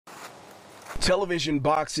Television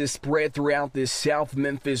boxes spread throughout this South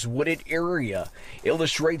Memphis wooded area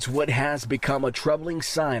illustrates what has become a troubling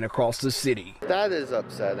sign across the city. That is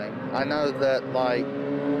upsetting. I know that,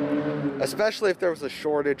 especially if there was a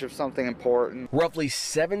shortage of something important. Roughly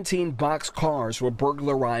 17 box cars were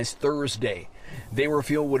burglarized Thursday. They were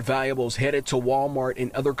filled with valuables headed to Walmart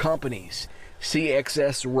and other companies.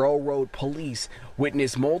 CXS Railroad Police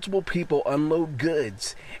witnessed multiple people unload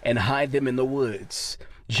goods and hide them in the woods.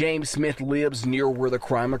 James Smith lives near where the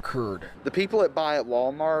crime occurred. The people that buy at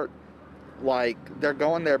Walmart, they're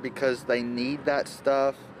going there because they need that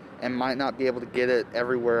stuff and might not be able to get it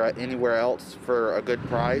anywhere else for a good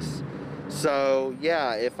price. So,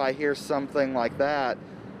 yeah, if I hear something like that,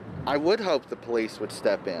 I would hope the police would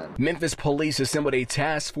step in. Memphis police assembled a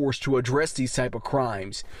task force to address these type of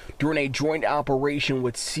crimes. During a joint operation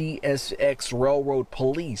with CSX Railroad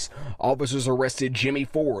Police, officers arrested Jimmy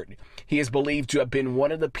Ford. He is believed to have been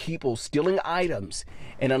one of the people stealing items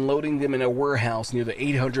and unloading them in a warehouse near the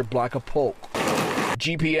 800 block of Polk.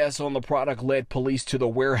 GPS on the product led police to the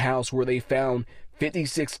warehouse where they found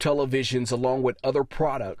 56 televisions along with other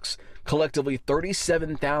products. Collectively,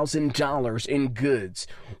 $37,000 in goods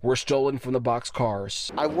were stolen from the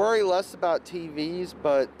boxcars. I worry less about TVs,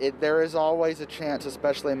 but there is always a chance,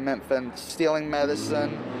 especially in Memphis, stealing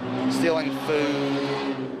medicine, stealing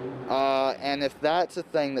food. And if that's a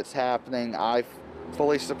thing that's happening, I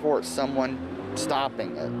fully support someone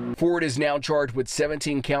stopping it. Ford is now charged with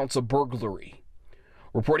 17 counts of burglary.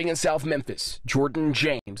 Reporting in South Memphis, Jordan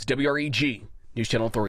James, WREG, News Channel 3.